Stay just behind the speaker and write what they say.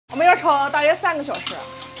我们要炒大约3个小时，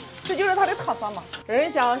这就是它的特色嘛。人家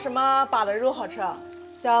讲什么巴的肉好吃，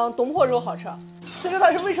讲东坡肉好吃。其实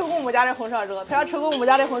他是没吃过我们家的红烧肉，他要吃过我们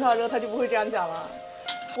家的红烧肉，他就不会这样讲了。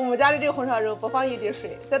我们家的这个红烧肉不放一滴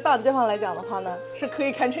水，在当地地方来讲的话呢，是可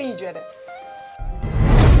以堪称一绝的。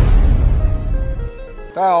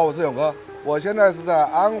大家好，我是勇哥，我现在是在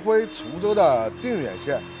安徽滁州的定远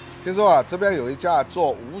县。听说啊，这边有一家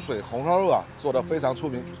做无水红烧肉啊，做得非常出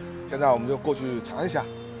名。现在我们就过去尝一下。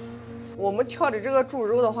我们挑的这个猪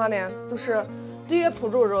肉的话呢，都是这些土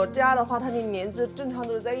猪肉，这样的话它的年纪正常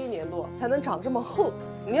都是在1年多才能长这么厚。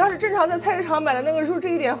你要是正常在菜市场买的那个肉，这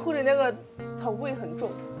一点厚的那个，它味很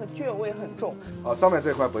重，它菌味很重。哦，上面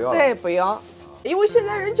这块不要了。对，不要，因为现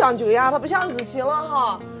在人讲究呀，它不像以前了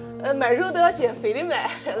哈。买肉都要减肥的买，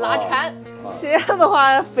拉馋。现在的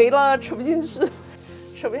话，肥了吃不进去，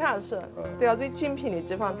吃不下去，都要最精品的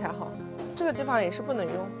地方才好。这个地方也是不能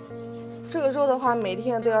用。这个肉的话，每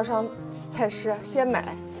天都要上菜市先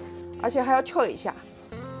买，而且还要挑一下，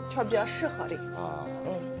挑比较适合的。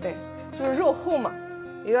对，就是肉厚嘛，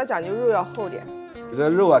有点讲究，肉要厚点。你这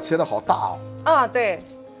肉啊，切得好大哦。啊，对，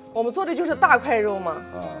我们做的就是大块肉嘛，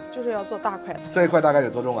就是要做大块的。这一块大概有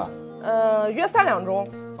多重啊？约3两重。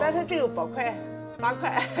但是这个8块。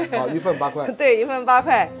哦，1份8块。对，1份8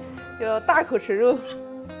块，就大口吃肉。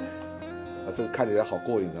这个看起来好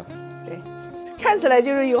过瘾啊。对，看起来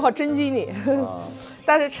就是有好正经的，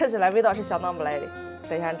但是吃起来味道是相当不赖的。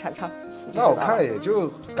等一下你尝尝。那我看也就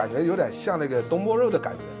感觉有点像那个东坡肉的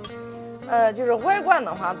感觉。就是外观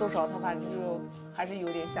的话，多少它反正就还是有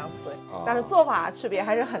点相似，但是做法区别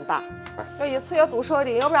还是很大。要一次要多烧一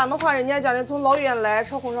点，要不然的话，人家讲的从老远来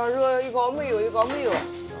吃红烧肉，一个没有，一个没有，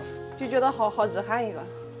就觉得好遗憾一个。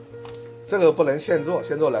这个不能现做，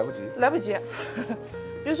现做来不及。来不及，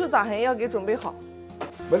必须早上要给准备好。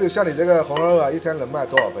美女，像你这个红烧肉啊，一天能卖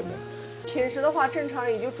多少份呢？平时的话，正常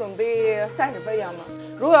也就准备30份样嘛。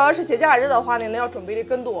如果要是节假日的话呢，那要准备的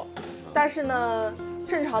更多。但是呢，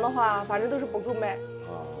正常的话，反正都是不够卖。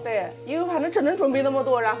对，因为反正只能准备那么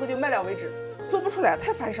多，然后就卖了为止，做不出来，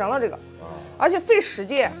太烦神了这个。而且费时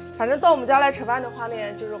间。反正到我们家来吃饭的话呢，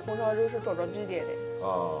就是红烧肉是桌必点的。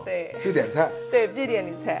对，必点菜。对，必点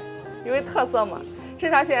的菜，因为特色嘛。正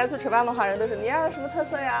常现在去吃饭的话，人都是你要什么特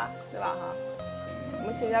色呀，对吧哈？我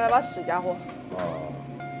们先来把洗家伙。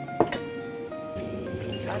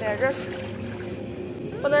上点热水，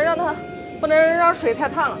不能让水太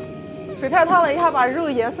烫了，水太烫了一下把肉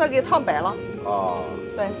颜色给烫白了。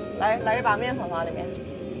对，来一把面粉往里面。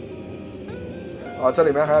这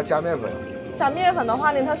里面还要加面粉。加面粉的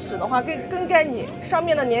话呢，它洗的话更干净，上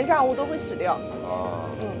面的粘稠物都会洗掉。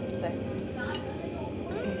对。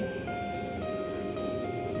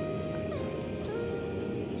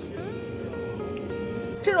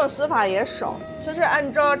这种洗法也少，其实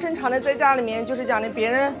按照正常的在家里面就是讲的，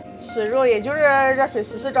别人洗肉也就是热水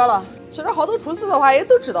洗着了。其实好多厨师的话也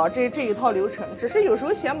都知道这一套流程，只是有时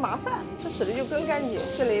候嫌麻烦，它洗的就更干净，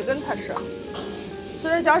洗了也更踏实。其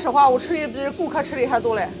实讲实话，我吃的比顾客吃的还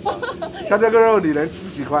多嘞。像这个肉你能吃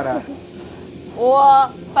几块呢？我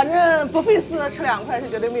反正不费事吃2块是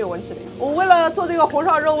绝对没有问题的。我为了做这个红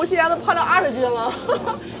烧肉，我现在都胖了20斤了，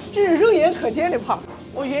这是肉眼可见的胖。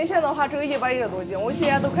我原先的话只有110多斤，我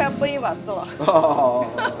现在都快奔140了。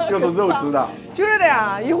就是肉吃的。就是的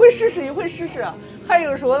呀，一会试试，一会试试。还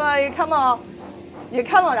有时候呢，一看到，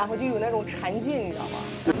然后就有那种馋劲，你知道吗？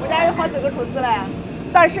我家有好几个厨师嘞，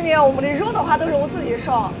但是呢，我们的肉的话都是我自己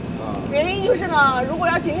烧。原因就是呢，如果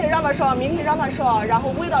要今天让他烧，明天让他烧，然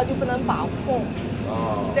后味道就不能把控。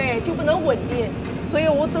对，就不能稳定，所以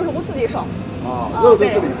都是我自己烧。肉都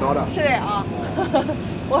是你烧的。是的啊。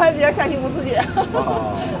我还比较相信我自己。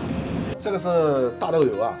这个是大豆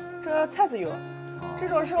油啊？这菜籽油，这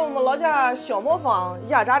种是我们老家小磨坊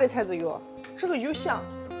压榨的菜籽油，这个油香，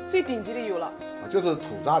最顶级的油了。就是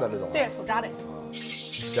土榨的那种。对，土榨的。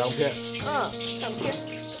香片。香片。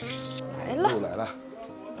来了。又来了。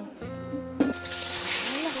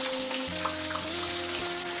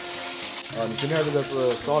你今天这个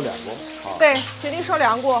是烧2锅。对，今天烧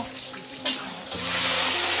2锅。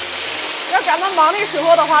要赶到忙的时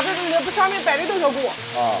候的话，这上面摆的都是锅。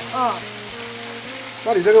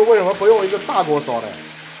那你这个为什么不用一个大锅烧呢？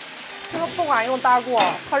这个不管用大锅，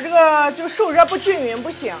它这个就受热不均匀不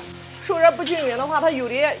行。受热不均匀的话，它有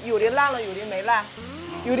的烂了，有的没烂，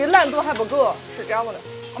有的烂度还不够，是这样子的。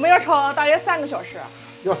我们要炒大约3个小时。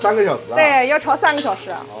要3个小时啊？对，要炒3个小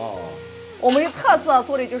时。我们的特色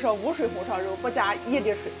做的就是无水红烧肉，不加一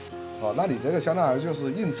滴水。那你这个相当于就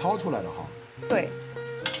是硬焯出来的哈。对，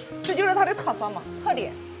这就是它的特色嘛，特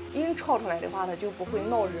点。硬焯出来的话，它就不会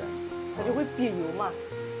闹热，它就会憋油嘛。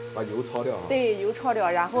把油焯掉啊。对，油焯掉，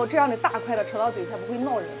然后这样的大块的吃到嘴才不会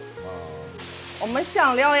闹人。我们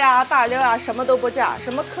香料呀、大料呀什么都不加，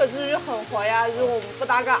什么克制鱼、狠活呀，肉我们不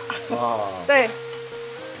搭嘎。对，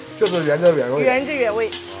就是原汁原味。原汁原味。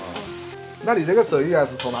那你这个手艺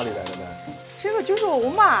是从哪里来的呢？这个就是我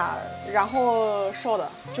妈，然后烧的，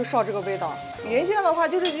就烧这个味道。原先的话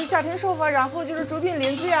就是家庭烧法，然后就是周边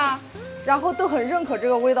邻居呀，然后都很认可这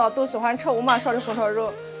个味道，都喜欢吃我妈烧的红烧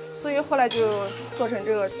肉，所以后来就做成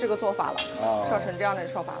这个做法了，烧成这样的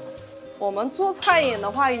烧法了。我们做餐饮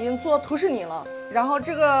的话已经做头10年了，然后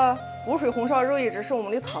这个无水红烧肉一直是我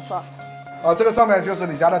们的特色。这个上面就是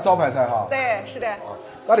你家的招牌菜哈。对，是的。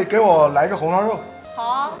那你给我来个红烧肉。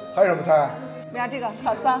好。还有什么菜？我们家这个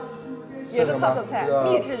特色，也是特色菜，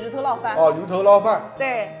秘制鱼头捞饭。鱼头捞饭。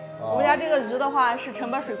对，我们家这个鱼的话是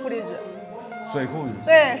成本水库的鱼。水库鱼。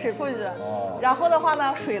对，水库鱼。然后的话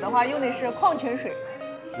呢，水的话用的是矿泉水。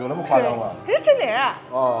有那么夸张吗？这是真的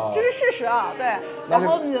这是事实啊。对，然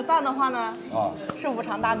后米饭的话呢，是五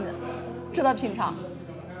常大米，值得品尝。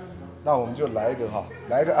那我们就来一个哈，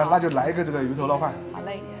来一个那就来一个这个鱼头捞饭。好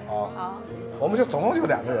嘞。好。我们总共就2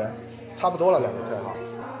个人，差不多了2个菜哈。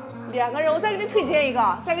2个人，我再给你推荐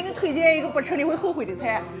一个，不吃你会后悔的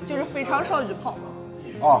菜，就是肥肠烧鱼泡。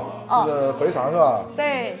就是肥肠是吧？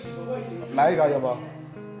对。来一个要不？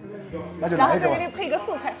那就来一个吧。然后再给你配一个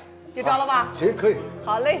素菜。就着了吧？行，可以。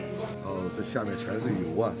好嘞。这下面全是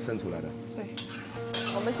油啊，渗出来的。对。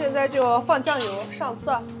我们现在就放酱油上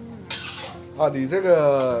色。你这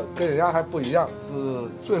个跟人家还不一样，是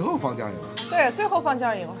最后放酱油。对，最后放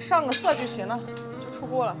酱油，上个色就行了，就出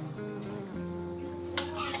锅了。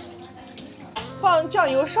放酱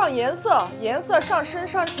油上颜色，颜色上深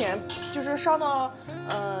上浅，就是上到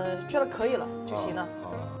觉得可以了就行了。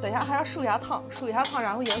等一下还要收一下汤，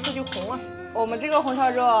然后颜色就红了。我们这个红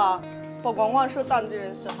烧肉不光光受当地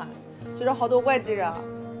人喜欢，其实好多外地人，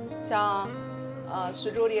像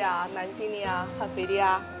徐州的呀、南京的呀、合肥的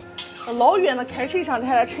呀，老远的开车一上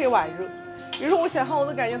台来吃一碗肉。有时候我想想，我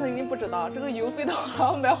都感觉他已经不知道这个邮费的话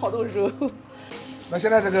要买好多肉。那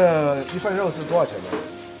现在这个一份肉是多少钱呢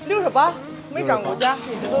？68，没涨过价，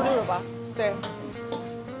一直都68。对，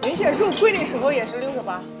原先肉贵的时候也是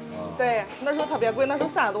68。对，那时候特别贵，那时候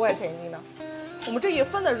30多块钱一斤呢。我们这一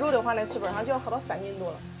份的肉的话呢，基本上就要合到3斤多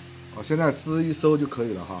了。现在汁一收就可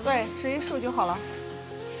以了哈。对，汁一收就好了，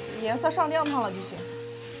颜色上亮堂了就行。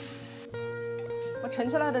我盛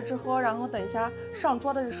起来了之后，然后等一下上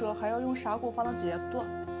桌的时候还要用砂锅把它直接炖。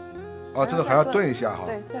这个还要炖一下哈。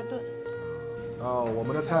对，再炖。我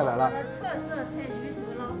们的菜来了。我们的特色菜鱼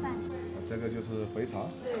头捞饭。这个就是肥肠。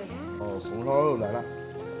对。红烧肉来了。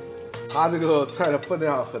它这个菜的分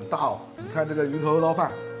量很大哦，你看这个鱼头捞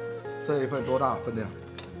饭。这一份多大分量？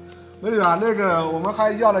美女啊，那个我们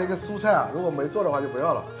还要了一个蔬菜如果没做的话就不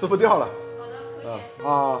要了，吃不掉了。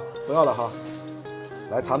好的。不要了哈。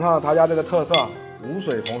来尝尝他家这个特色无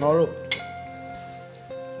水红烧肉，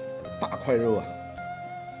大块肉啊！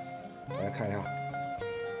来看一下，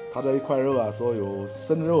它这一块肉说有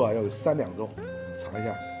生肉要有3两重，尝一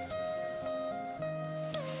下。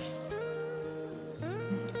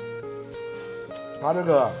它这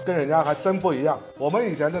个跟人家还真不一样。我们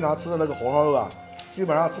以前正常吃的那个红烧肉基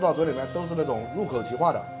本上吃到嘴里面都是那种入口即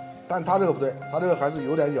化的，但它这个不对，它这个还是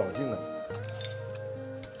有点咬劲的。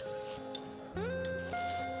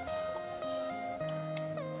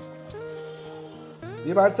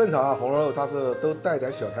一般正常红烧肉它是都带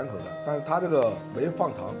点小甜口的，但是它这个没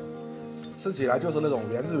放糖，吃起来就是那种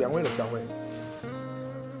原汁原味的香味。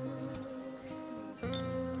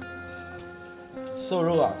瘦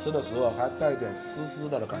肉吃的时候还带点湿湿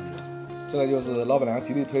的感觉。这个就是老板娘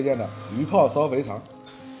极力推荐的鱼泡烧肥肠。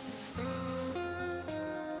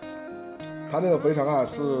它这个肥肠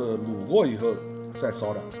是卤过以后再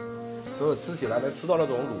烧的，所以吃起来能吃到那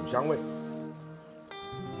种卤香味。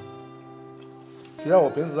其实我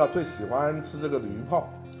平时最喜欢吃这个鱼泡，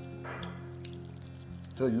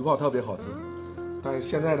这个鱼泡特别好吃，但是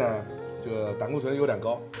现在呢，这个胆固醇有点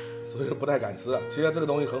高，所以不太敢吃。其实这个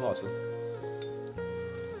东西很好吃。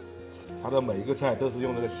它的每一个菜都是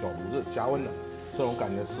用这个小炉子加温的，这种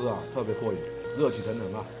感觉吃特别过瘾，热气腾腾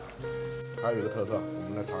还有一个特色，我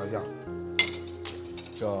们来尝一下，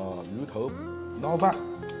叫鱼头捞饭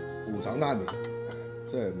，5常大米，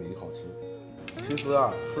这米好吃。其实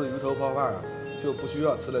吃鱼头泡饭就不需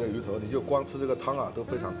要吃那个鱼头，你就光吃这个汤都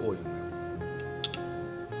非常过瘾的。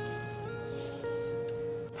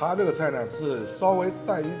它这个菜呢是稍微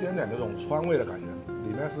带一点点那种川味的感觉，里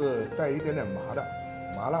面是带一点点麻的。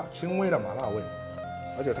麻辣轻微的麻辣味，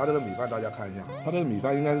而且它这个米饭大家看一下，它这个米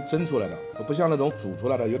饭应该是蒸出来的，不像那种煮出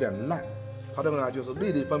来的有点烂，它这个呢就是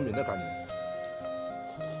粒粒分明的感觉。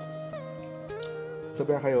这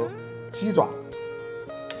边还有鸡爪，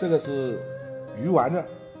这个是鱼丸的，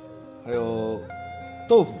还有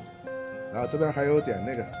豆腐，然后这边还有点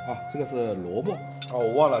那个啊，这个是萝卜啊，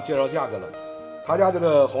我忘了介绍价格了。他家这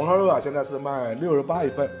个红烧肉啊，现在是卖68一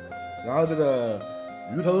份，然后这个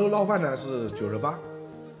鱼头捞饭呢是98，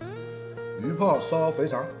鱼泡烧肥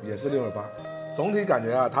肠也是68。总体感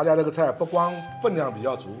觉啊，他家这个菜不光分量比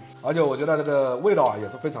较足，而且我觉得这个味道啊也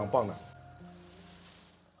是非常棒的。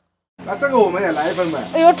那这个我们也来一份呗。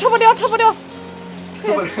哎呦，吃不掉，吃不掉，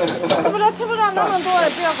吃不了，吃不了那么多，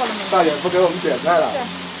不要搞那么多。大姐不给我们点菜了。对，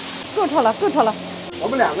够吃了，够吃了。我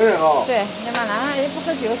们2个人哦。对，你们2个人也不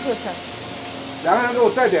喝酒，够吃。2个人给我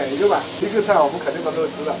再点一个吧，一个菜我们肯定都够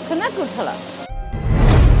吃的。肯定够吃了。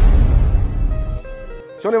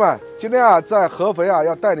兄弟们，今天啊，在合肥啊，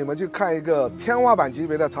要带你们去看一个天花板级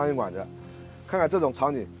别的苍蝇馆子，看看这种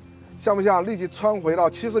场景，像不像立即穿回到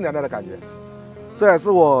70年代的感觉？这也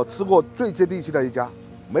是我吃过最接地气的一家，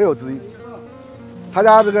没有之一。他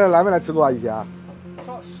家这个来没来吃过啊？以前啊？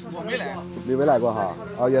我没来。你没来过哈？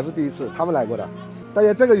啊，也是第一次，他们来过的。大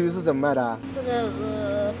姐，这个鱼是怎么卖的？这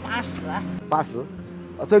个80，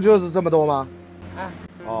啊，这就是这么多吗？啊。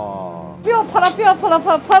哦。不要跑了，不要跑了，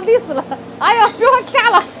跑累死了。哎呀，不要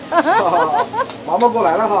干了。忙不过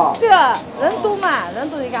来了哈。对啊，人多嘛，人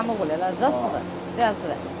多就干不过来了，热死的，这样子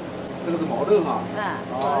的。这个是毛豆哈。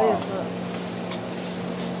烧肉丝。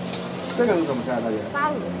这个是什么菜，大姐？炸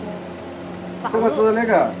肉糊。这个是那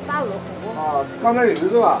个炸肉糊。啊，刚才鱼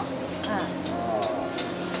是吧？嗯。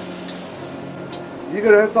一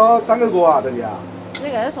个人烧3个锅啊，大姐啊？一个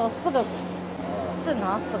人烧4个锅，正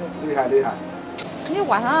常4个锅。厉害厉害。你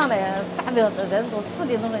晚上嘞3点钟人多，4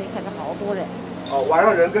点钟了就开始好多人。哦，晚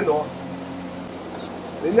上人更多。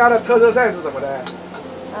人家的特色菜是什么呢？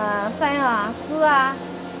山药啊，鸡啊，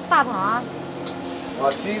大肠啊。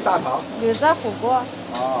鸡大肠。牛杂火锅。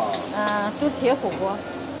猪蹄火锅。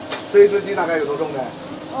这一只鸡大概有多重呢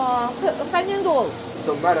？3斤多。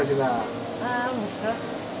怎么卖的现在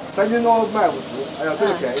？50。3斤多卖50，哎呀，这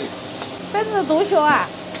个便宜。分子多小啊，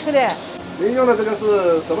对不对？您用的这个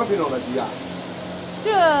是什么品种的鸡啊？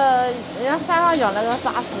就人家山上养那个沙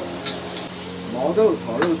丝。毛豆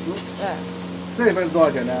炒肉丝。对。这一份是多少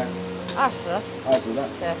钱呢？20的。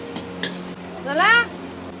对。怎么啦？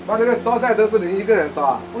那这个烧菜都是您一个人烧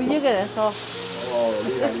啊？我一个人烧。哦，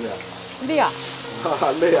厉害厉害。累啊。哈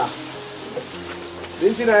哈，累啊。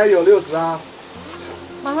您今年有60啊？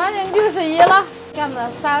马上就61了，干了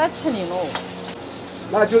37年了。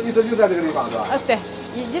那就一直就在这个地方是吧？对，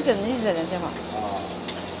一直在这地方。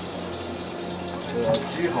这个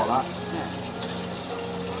鸡好了。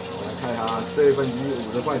我来看一下啊，这一份鸡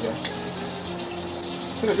50块钱。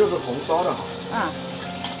这个就是红烧的哈。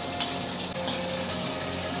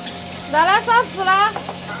来刷子啦。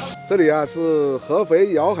这里啊是合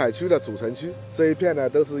肥瑶海区的主城区，这一片呢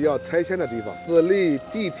都是要拆迁的地方，是离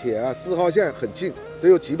地铁啊4号线很近，只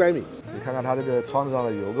有几百米。你看看它这个窗子上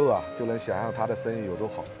的油垢啊，就能想象它的生意有多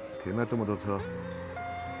好。停了这么多车，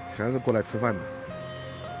全是过来吃饭的。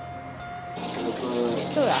这个是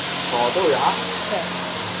豆芽，炒豆芽。对。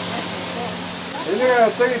您这个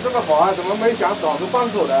生意这么好啊，怎么没想找个帮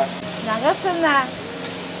手呢？2个孙呢？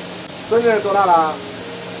孙子多大了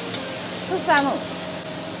？13了。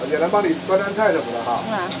也能帮你端菜什么的哈。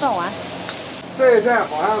端完。这一片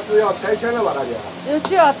好像是要拆迁了吧，大姐？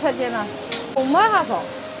就要拆迁了，我们还少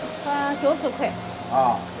，90块。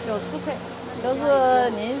90块，都是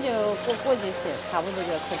年就过就行，差不多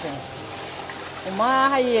就要拆迁了。我们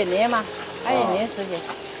还有1年嘛，还有1年时间。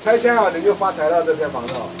拆迁了你就发财了，这片房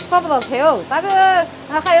子。发不到财哦，但是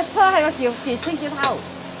还有车还要给钱给他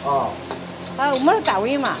哦。我们是单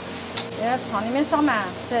位嘛，人家厂里面上班，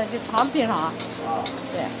在就厂边上。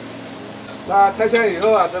对。那拆迁以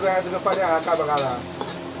后啊，这边这个饭店还干不干了？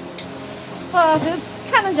就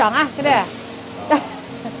看着讲啊，对不对？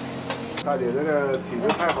大姐这个体质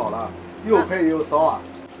太好了，又配又烧啊。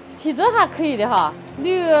体质还可以的哈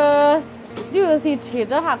，60岁体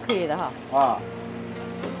质还可以的哈。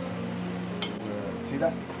鸡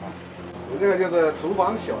蛋你这个就是厨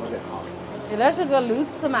房小了点啊。原来是个楼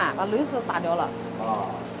次嘛，把楼次打掉了。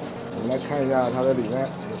我们来看一下它的里面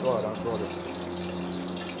有多少张桌子。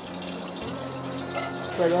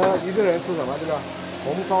帅哥一个人吃什么？这个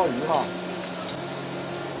红烧鱼哈。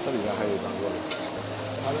这里面还有一张桌子，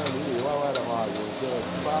它这里外外的话有个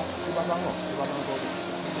七八张桌子。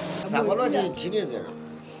360天天天在这。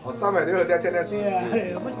360天天天吃。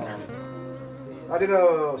那这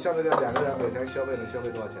个像这个2个人每天消费能消费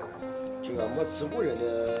多少钱？这个我吃5人的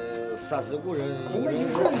30个人，一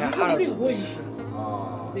个人才20多。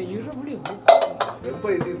对，有时候565。人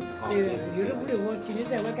不一定。对，有时候565，今天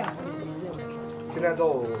在外干活，今天中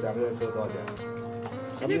午2个人吃了多少钱？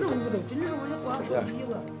今天中午的，今天中午就光是啊一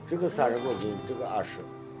个。这个30多斤，这个20。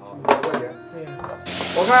啊，20块钱。对。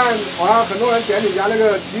我看好像很多人点你家那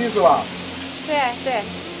个鸡是吧？对对，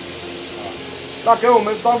那给我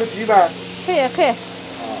们烧个鸡呗。可以可以，啊。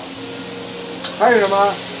还有什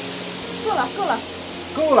么？够了够了。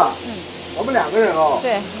够了。我们2个人哦。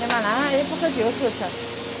对，你们2个人也不喝酒够吃。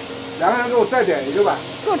2个人给我再点一个吧。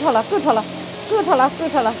够吃了够吃了，够吃了够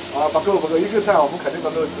吃了。啊，不够，一个菜我们肯定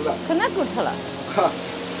都够吃的。肯定够吃了。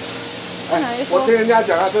哎，我听人家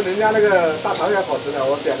讲啊，说人家那个大肠也好吃的，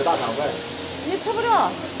我点个大肠呗。你吃不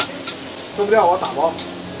了。吃不掉我打包。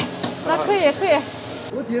那可以可以。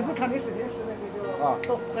我第一次看你视频是那个叫到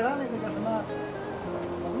河南那个叫什么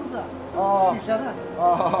棚子，哦。汽车的。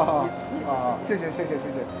谢谢。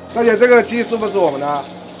大姐，这个鸡是不是我们的？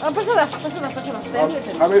不是的，在这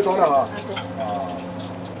里。还没收呢哈。对。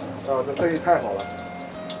这生意太好了。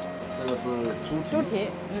这个是猪蹄。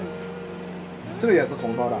这个也是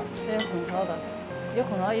红烧的。对，红烧的，有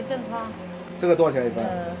红烧一炖汤。这个多少钱一份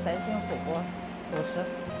？3星火锅，50。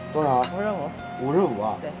多少？55。55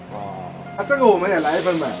啊？对。啊，这个我们也来一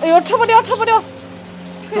份呗。哎呦，吃不了。吃不了，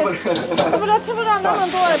那么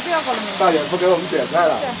多不要搞了。大姐不给我们点菜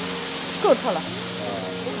了。对，够吃了。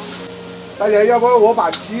大姐，要不我把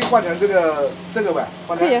鸡换成这个呗，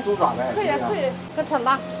换成猪爪呗？可以，可吃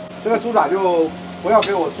辣。这个猪爪就不要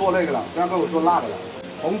给我做那个了，不要给我做辣的了，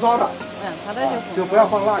红烧的。它这就不要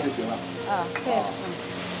放辣就行了。可以。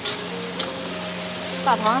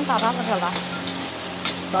大肠不吃辣。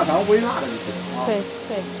大肠微辣的就行啊。可以。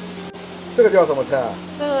这个叫什么菜啊？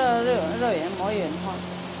这个肉圆毛圆汤。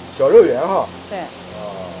小肉圆哈。对。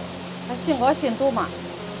它姓高姓杜嘛。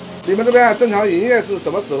你们这边正常营业是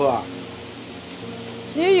什么时候啊？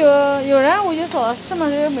你有人我就烧，什么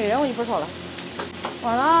时候没人我就不烧了。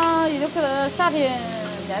晚上也就可能夏天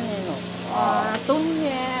2点钟，冬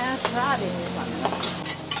天12点就关门了。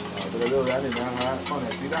这个肉圆里面还放点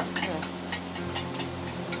鸡蛋。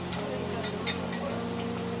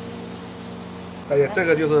大姐，这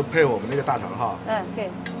个就是配我们那个大肠哈。对。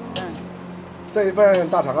这一份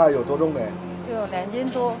大肠啊有多重呢？有2斤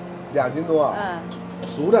多。2斤多啊？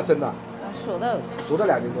熟的生的？熟的。熟的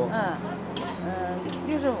2斤多。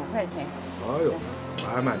65块钱。哎呦，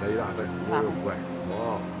满的一大份，65块。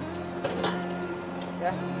哦。对，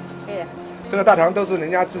可以。这个大肠都是人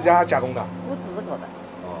家自家加工的。我自己搞的。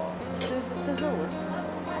都是我自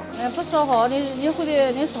己。不烧好，你回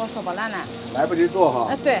来你烧不烂呢。来不及做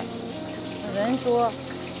哈。对。人多，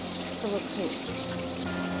这个可以。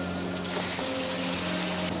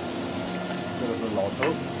这个是老抽。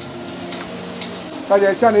大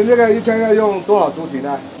姐，像您这个一天要用多少猪蹄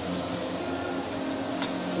呢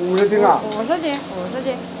？50斤啊？50斤。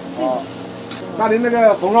那您那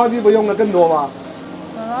个红烧鸡不用的更多吗？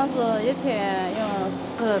红烧鸡一天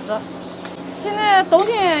用40只。现在冬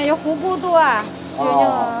天有火锅多啊，就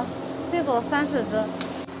用最多30只。哇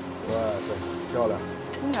塞，漂亮！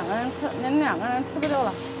你2个人吃不掉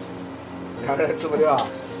了。2个人吃不掉啊？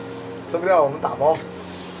吃不掉我们打包。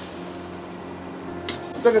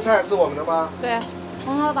这个菜是我们的吗？对，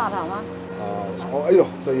红烧大肠吗？哎呦，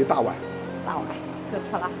这一大碗。大碗，够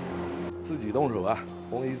吃了。自己动手啊，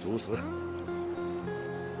丰衣足食。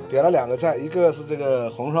点了2个菜，一个是这个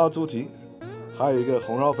红烧猪蹄，还有一个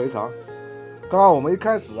红烧肥肠。刚刚我们一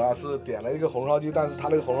开始啊是点了一个红烧鸡，但是他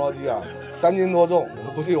那个红烧鸡啊3斤多重，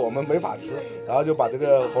我估计我们没法吃，然后就把这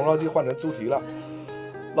个红烧鸡换成猪蹄了。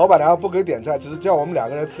老板娘不给点菜，只是叫我们2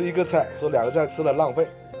个人吃1个菜，说2个菜吃了浪费，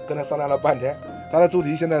跟他商量了半天。他的猪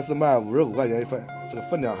蹄现在是卖55块钱一份，这个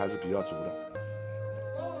分量还是比较足的。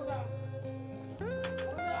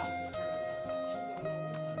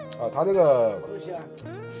他这个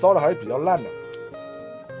烧的还比较烂的。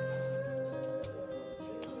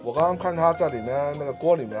我刚刚看他在里面那个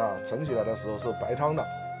锅里面啊盛起来的时候是白汤的，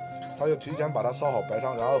他就提前把它烧好白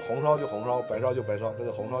汤，然后红烧就红烧，白烧就白烧，这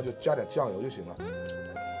个红烧就加点酱油就行了。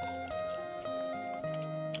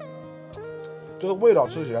这个味道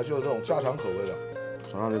吃起来就是这种家常口味的。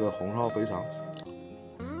尝尝这个红烧肥肠，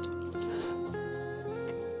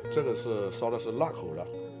这个是烧的是辣口的，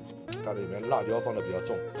它里面辣椒放的比较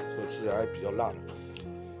重，所以吃起来比较辣的。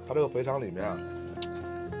它这个肥肠里面啊，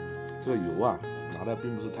这个油啊拿的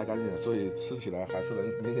并不是太干净，所以吃起来还是能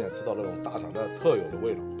明显吃到那种大肠的特有的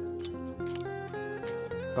味道。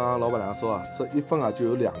刚刚老板娘说啊，这一份啊就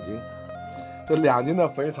有2斤。这2斤的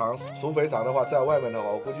肥肠，熟肥肠的话，在外面的话，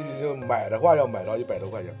我估计就买的话要买到100多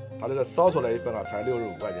块钱。它这个烧出来一份啊，才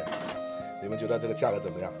65块钱。你们觉得这个价格怎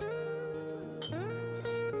么样？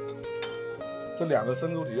这2个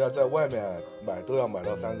生猪蹄啊，在外面买都要买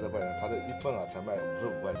到30块钱，它这一份啊才卖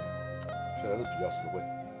55块钱，确实是比较实惠。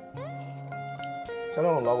像那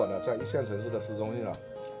种老板呢，在1线城市的市中心啊，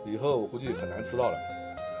以后我估计很难吃到了。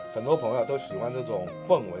很多朋友都喜欢这种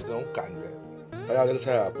氛围、这种感觉。大家这个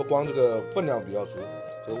菜啊，不光这个分量比较足，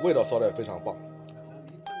这个味道烧的也非常棒。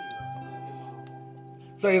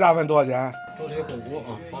这一大份多少钱？猪腿火锅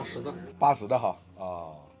啊，80的。80的哈啊。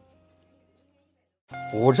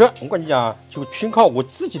我跟你讲，就全靠我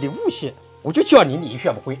自己的悟性，我就教你，你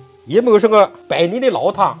学不会，也没有什么百年的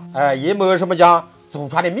老汤，也没有什么讲祖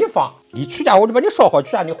传的秘方。你去家我就把你烧好，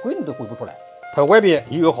去家你会你都会不出来。他外边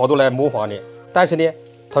也有好多来模仿的，但是呢，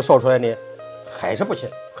他烧出来呢还是不行，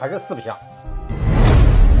还是四不像。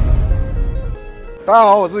大家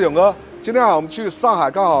好，我是勇哥。今天我们去上海，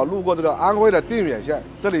刚好路过这个安徽的定远县，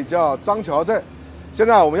这里叫张桥镇。现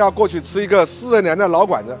在我们要过去吃一个40年的老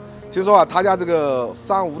馆子。听说他家这个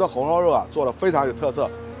三无的红烧肉做的非常有特色，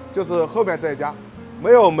就是后面这一家，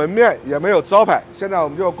没有门面也没有招牌。现在我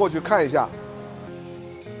们就过去看一下。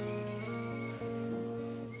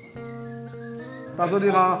大叔你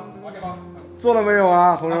好，你好，做了没有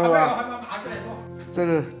啊？红烧肉啊？还马上来做。这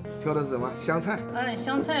个挑的是什么？香菜。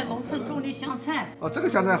香菜，农村种的香菜。哦，这个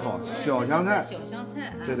香菜好，小香菜。小香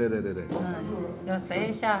菜。对。要摘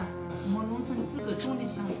一下我们农村自个种的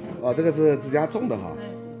香菜。哦，这个是自家种的哈。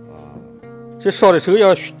这烧的时候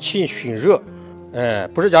要先熏热，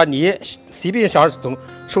不是讲你随便想从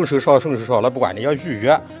顺手烧了不管你，要预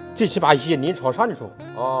约，最起码1年朝上的时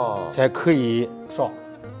候才可以烧，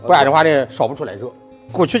不然的话呢烧不出来肉。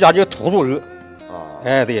过去讲究土猪肉，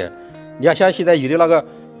对，你要像现在有的那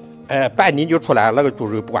个，半年就出来那个猪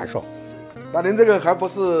肉不管烧。那您这个还不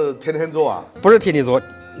是天天做啊？不是天天做，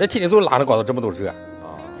那天天做哪能搞到这么多肉啊？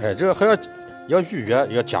这个还要预约，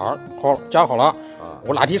要讲好了，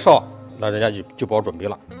我哪天烧。那人家就帮我准备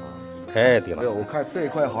了，对了。我看这一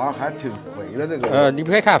块好像还挺肥的这个。你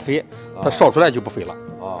别看肥，它烧出来就不肥了。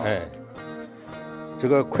这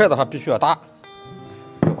个筷子还必须要大，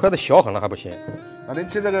筷子小很了还不行。那您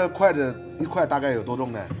切这个筷子一块大概有多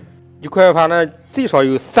重呢？一块反正最少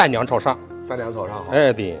有3两朝上。3两朝上。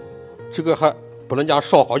对，这个还不能讲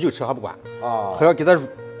烧好就吃还不管还要给它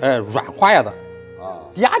软化呀的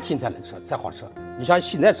第2天才能吃才好吃。你像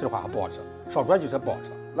现在吃的话还不好吃，烧出来就吃不好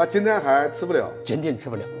吃。那今天还吃不了？今天吃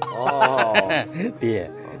不了。对，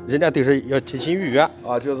人家都是要提前预约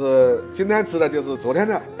就是今天吃的就是昨天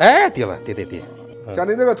的。对了，对。像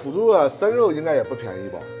您这个土猪生肉应该也不便宜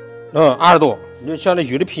吧？20多。你像那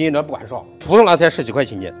有的便宜那不管烧，普通那才10几块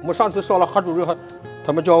钱斤。我们上次烧了黑猪肉，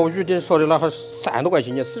他们叫我预定烧的那还30多块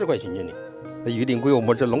钱斤，40块钱斤的，那有点贵。我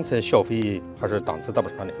们这农村消费还是档次搭不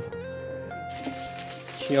上的。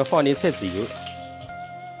先要放点菜籽油。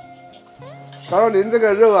他说您这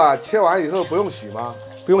个肉切完以后不用洗吗？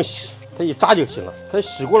不用洗，它一炸就行了。它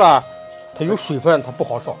洗过了，它有水分，它不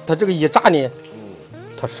好烧。它这个一炸呢，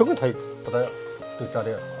它生它把它都炸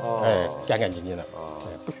掉，干干净净的，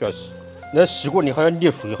不需要洗。那洗过你还要沥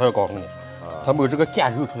水，还要搞什么的？它没有这个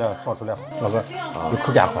干肉出来烧出来，那个有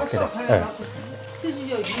口感好，对的。这就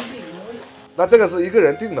叫原味原味。那这个是一个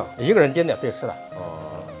人订的？一个人订的，对，是的。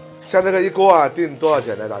像这个一锅订多少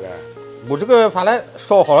钱呢？大概？我这个反正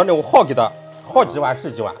烧好了呢，我好给他。好几碗是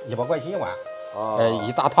几碗，100块钱一碗，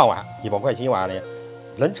一大汤碗100块钱一碗呢，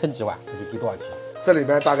能盛几碗他就给多少钱。这里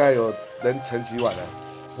面大概有能盛几碗呢？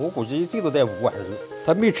我估计最多得5碗肉。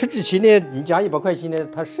他没吃之前呢，你讲100块钱呢，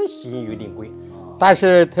他是嫌有点贵，但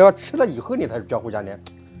是他要吃了以后呢，他是标回家呢，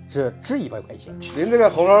只值100块钱。您这个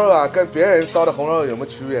红烧肉跟别人烧的红烧肉有没有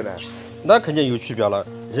区别呢？那肯定有区别了。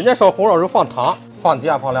人家烧红烧肉放糖、放这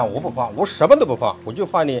样放那样，我不放，我什么都不放，我就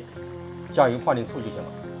放点酱油，放点醋就行了。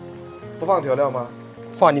不放调料吗？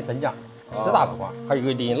放点生姜，其他不放，还有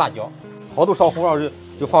一点辣椒。好多烧红烧肉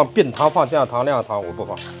就放冰糖，放这样糖那样糖，我不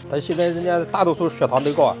放。但现在人家大多数血糖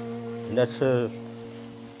都高人家吃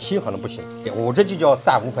甜可能不行。我这就叫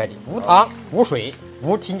3无快递，无糖、无水、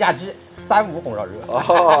无添加剂，3无红烧肉。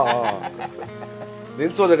您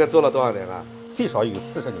做这个做了多少年了？最少有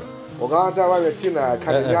40年。我刚刚在外面进来，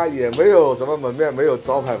看人家也没有什么门面，没有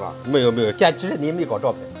招牌吧？没有，干几十年没搞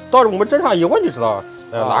招牌。到了我们镇上一问就知道，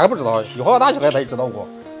哪个不知道？有好大小孩他也知道我。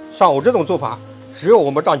像我这种做法，只有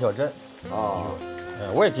我们张桥镇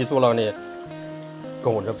外地做了呢，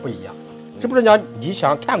跟我这不一样。这不是讲你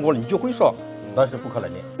想看过了你就会烧，那是不可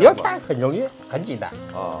能的。你要看很容易，很简单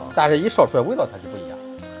但是一烧出来味道它就不一样。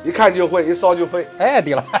一看就会，一烧就会。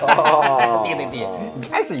对了，对，你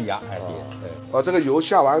看是一样，对。这个油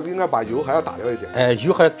下完应该把油还要打掉一点。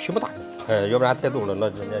油还全部打掉，要不然太多了，那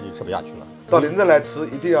人家就吃不下去了。到您这来吃，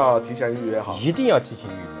一定要提前预约好。一定要提前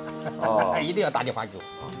预约，一定要打电话给我。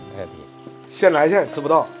对。现来现吃不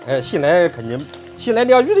到。现来肯定，现来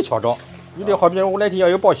你要遇得巧着，遇得好比我那天要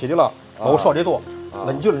有报喜的了，我烧得多，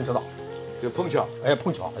那你就能知道。就碰巧。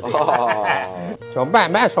碰巧。对。叫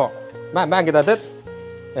慢慢烧，慢慢给它等，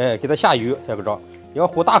给它下油才够着。你要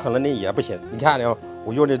火大很了呢也不行。你看呢，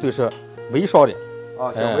我用的都是微烧的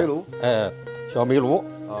啊，小煤炉，小煤炉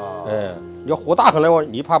啊，你要火大很了，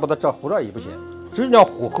你怕把它炸糊了也不行。这叫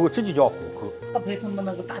火候，这就叫火候。他配他们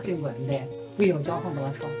那个大宾馆的，不要姜黄把它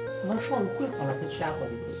烧，把它烧的灰好了，它选好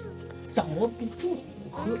的不行，掌握不住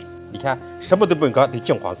火候。你看什么都不搁，都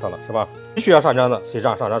金黄色了，是吧？必须要上这样子，随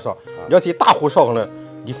上烧。你要是大火烧了，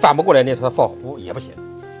你翻不过来呢，它放糊也不行。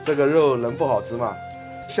这个肉能不好吃吗？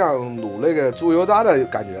像卤那个猪油渣的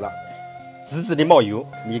感觉了，滋滋的冒油，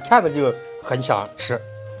你看着就很想吃。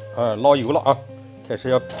捞油了啊，开始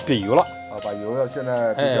要煸油了啊，把油要现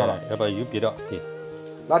在煸掉了，要把油煸掉。对，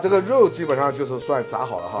那这个肉基本上就是算炸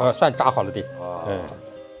好了哈。算炸好了的啊，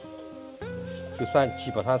就算基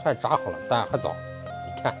本上算炸好了，但还早。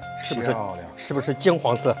你看是不是？漂亮，是不是金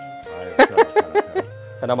黄色？哎呀，漂亮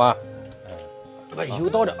看到吗？把油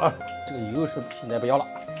倒着啊，这个油是现在不要了，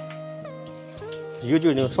油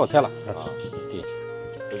就能烧菜了啊。对，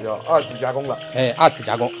这叫2次加工了。2次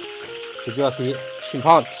加工，这叫是先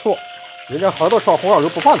放醋，人家好多烧红烧肉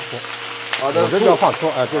不放醋，啊，我这叫放醋，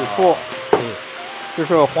这是醋，对，这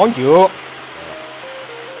是黄酒，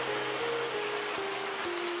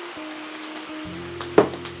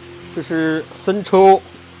这是生抽，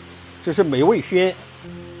这是美味熏。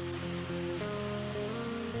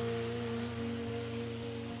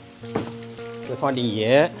再放点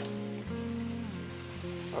盐，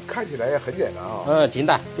看起来也很简单啊。简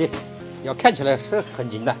单，对，要看起来是很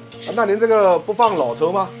简单。那您这个不放老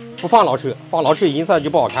抽吗？不放老抽，放老抽颜色就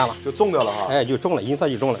不好看了，就重掉了哈。就重了，颜色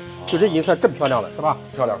就重了，就这颜色真漂亮了，是吧？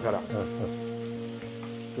漂亮。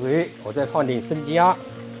对，我再放点生姜，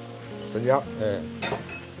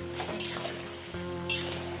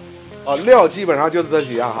料基本上就是这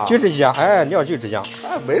几样哈。就这几样，料就这样，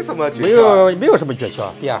没什么诀窍，没有什么诀窍，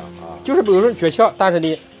对呀，就是没有什么诀窍，但是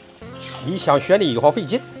呢，你想学的有好费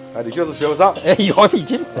劲，你就是学不上，有好费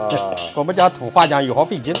劲，我们家土话讲有好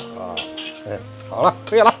费劲啊，好了，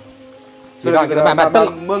可以了，这个给它慢慢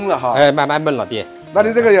焖了哈，慢慢焖了，对。那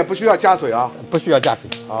您这个也不需要加水啊？不需要加水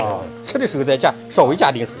啊，吃的时候再加，稍微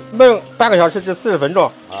加点水，焖半个小时至40分钟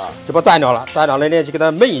啊，就把端掉了，端掉了呢就给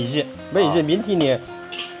它焖一记，明天呢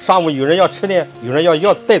上午有人要吃呢，有人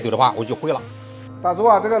要带走的话，我就回了。大叔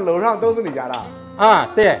啊，这个楼上都是你家的啊？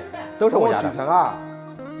对，都是我家的。几层啊？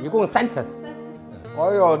一共3层。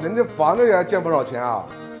哎呦，您这房子也建不少钱啊？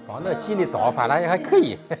房子建的早，反正也还可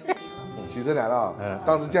以。几十年了，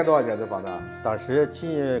当时建多少钱这房子？当时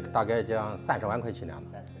建大概将30万块钱两的。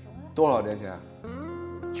多少年前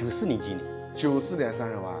？94年建的。94年30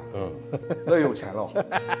万，那有钱了。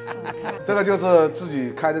这个就是自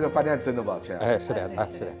己开这个饭店挣的吧钱？是的，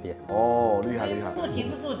是的，对。哦，厉害。做题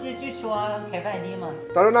不做题就去开饭店嘛。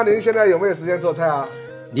大叔，那您现在有没有时间做菜啊？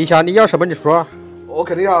你想你要什么你说。我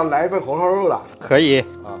肯定要来一份红烧肉了。可以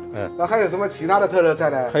啊，那还有什么其他的特色菜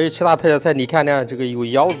呢？还有其他特色菜，你看呢，这个有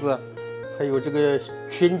腰子，还有这个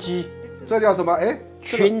全鸡。这叫什么？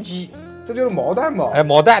全鸡。这就是毛蛋嘛？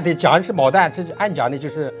毛蛋对，讲是毛蛋，这按讲的就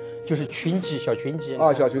是全鸡，小全鸡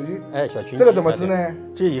啊，小全鸡。小全鸡。这个怎么吃呢？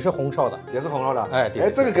这也是红烧的，也是红烧的。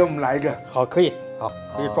对。这个给我们来一个。好，可以，好，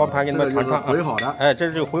可以装盘给你们尝尝。回好的。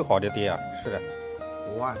这是回好的，对呀，是的。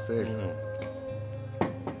哇塞，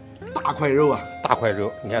大块肉啊！大块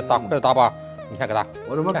肉，你看大块大吧？你看给它。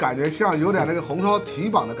我怎么感觉像有点那个红烧蹄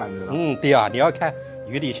膀的感觉了？对呀，你要看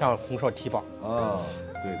有点像红烧蹄膀。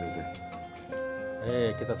对。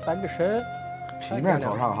给它翻个身，皮面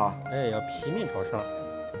朝上哈。要皮面朝上。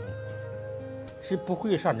是不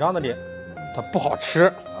会上浆的呢，它不好吃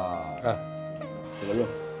啊。这个肉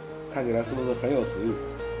看起来是不是很有食欲？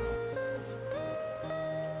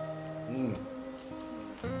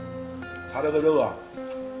它这个肉啊，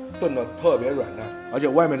炖的特别软烂，而且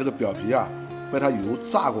外面这个表皮啊，被它油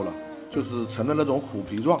炸过了，就是成了那种虎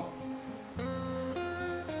皮状。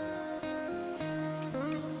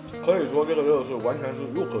可以说这个肉是完全是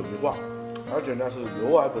入口即化，而且呢是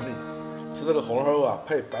油而不腻。吃这个红烧肉啊，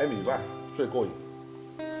配白米饭最过瘾。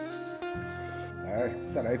来，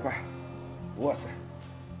再来一块。哇塞，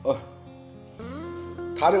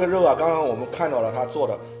它这个肉啊，刚刚我们看到了，它做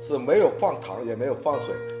的是没有放糖，也没有放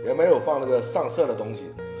水，也没有放那个上色的东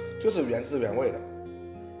西，就是原汁原味的。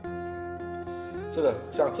这个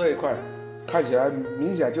像这一块，看起来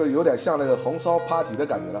明显就有点像那个红烧扒皮的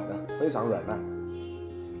感觉了，非常软烂。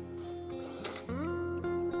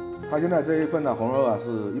它现在这一份的红肉啊是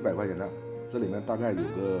100块钱的，这里面大概有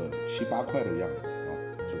个7、8块的样子啊，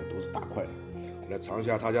这个都是大块的。来尝一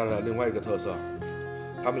下他家的另外一个特色，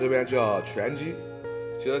他们这边叫全鸡，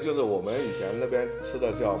其实就是我们以前那边吃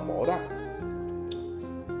的叫毛蛋。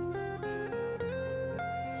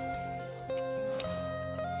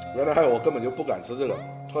原来我根本就不敢吃这个，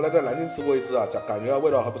后来在南京吃过一次啊，感觉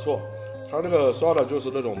味道还不错。它那个烧的就是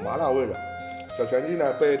那种麻辣味的，小全鸡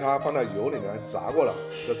呢被它放在油里面炸过了，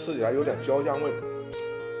就吃起来有点焦香味。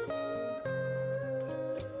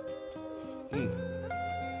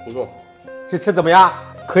不错，这吃怎么样？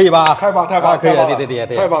可以吧？太棒，可以，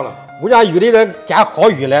对，太棒了。我讲有的人干好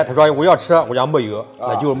运来，他说我要吃，我讲没有，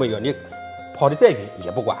那就是没有。你跑的再远也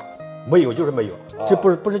不管，没有就是没有，这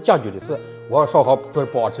不是讲究的事。我要烧好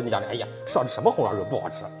不好吃，你讲的，哎呀，烧的什么红烧肉不好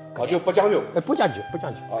吃？就不讲究，不讲究。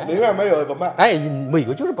宁愿没有也不卖。没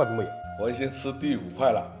有就是不没有。我已经吃第5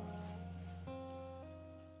块了。